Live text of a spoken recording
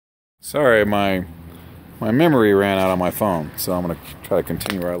Sorry, my memory ran out on my phone, so I'm going to try to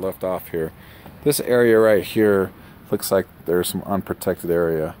continue where I left off here. This area right here looks like there's some unprotected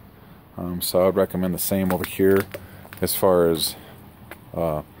area, so I'd recommend the same over here as far as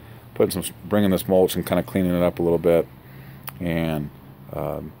bringing this mulch and kind of cleaning it up a little bit, and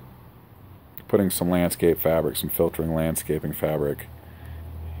putting some landscape fabric, some filtering landscaping fabric,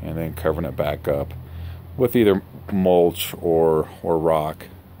 and then covering it back up with either mulch or rock.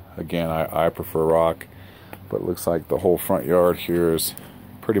 Again, I prefer rock, but it looks like the whole front yard here is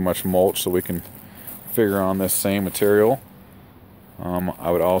pretty much mulch, so we can figure on this same material.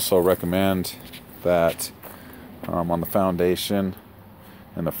 I would also recommend that on the foundation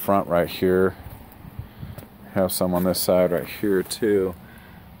in the front right here, have some on this side right here too,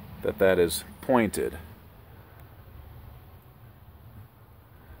 that is pointed.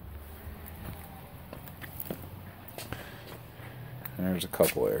 There's a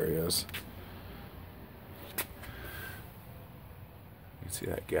couple areas. You can see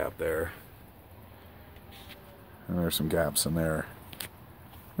that gap there. And there's some gaps in there.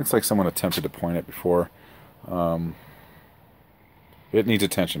 Looks like someone attempted to point it before. It needs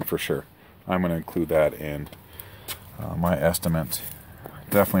attention for sure. I'm going to include that in my estimate.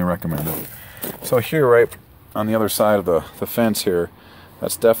 Definitely recommend it. So here, right on the other side of the fence here,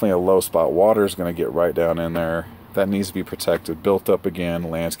 that's definitely a low spot. Water is going to get right down in there. That needs to be protected, built up again,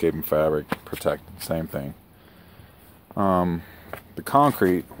 landscaping fabric, protected, same thing. The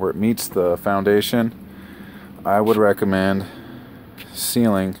concrete, where it meets the foundation, I would recommend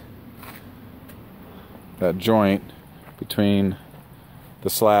sealing that joint between the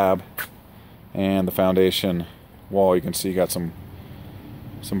slab and the foundation wall. You can see you got some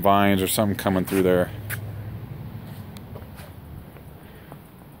vines or something coming through there.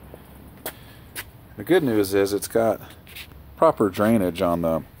 The good news is it's got proper drainage on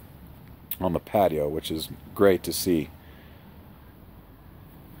the patio, which is great to see.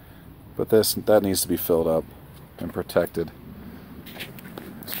 But that needs to be filled up and protected.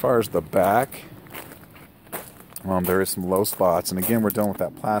 As far as the back, there is some low spots, and again, we're dealing with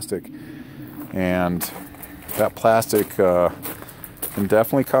that plastic, and that plastic can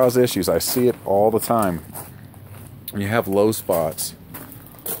definitely cause issues. I see it all the time. You have low spots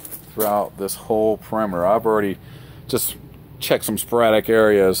throughout this whole perimeter. I've already just checked some sporadic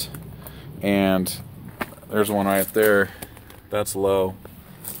areas, and there's one right there. That's low.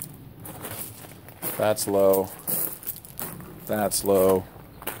 That's low. That's low.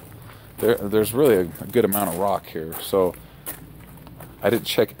 There's really a good amount of rock here, so I didn't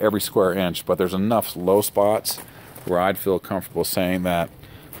check every square inch, but there's enough low spots where I'd feel comfortable saying that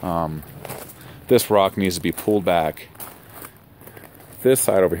this rock needs to be pulled back. This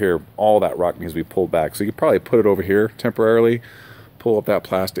side over here, all that rock needs to be pulled back. So you could probably put it over here temporarily, pull up that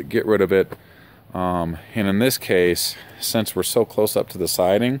plastic, get rid of it. And in this case, since we're so close up to the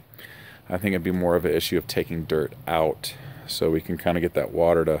siding, I think it'd be more of an issue of taking dirt out, so we can kind of get that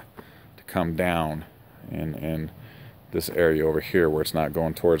water to come down in this area over here where it's not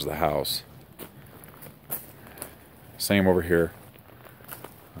going towards the house. Same over here.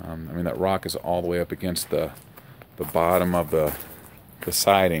 I mean, that rock is all the way up against the bottom of the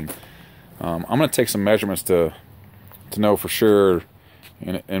siding. I'm going to take some measurements to know for sure,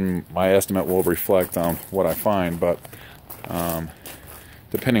 and my estimate will reflect on what I find, but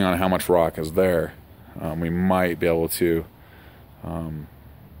depending on how much rock is there, we might be able to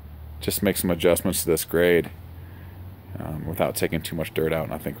just make some adjustments to this grade without taking too much dirt out,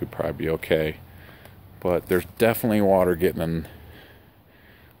 and I think we'd probably be okay. But there's definitely water getting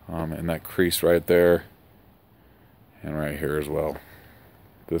in that crease right there, and right here as well.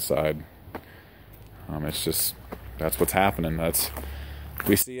 This side, it's just, that's what's happening.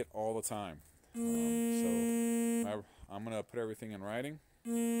 We see it all the time. So I'm gonna put everything in writing,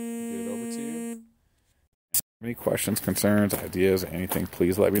 get it over to you. Any questions, concerns, ideas, anything,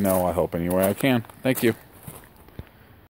 please let me know. I'll help any way I can. Thank you.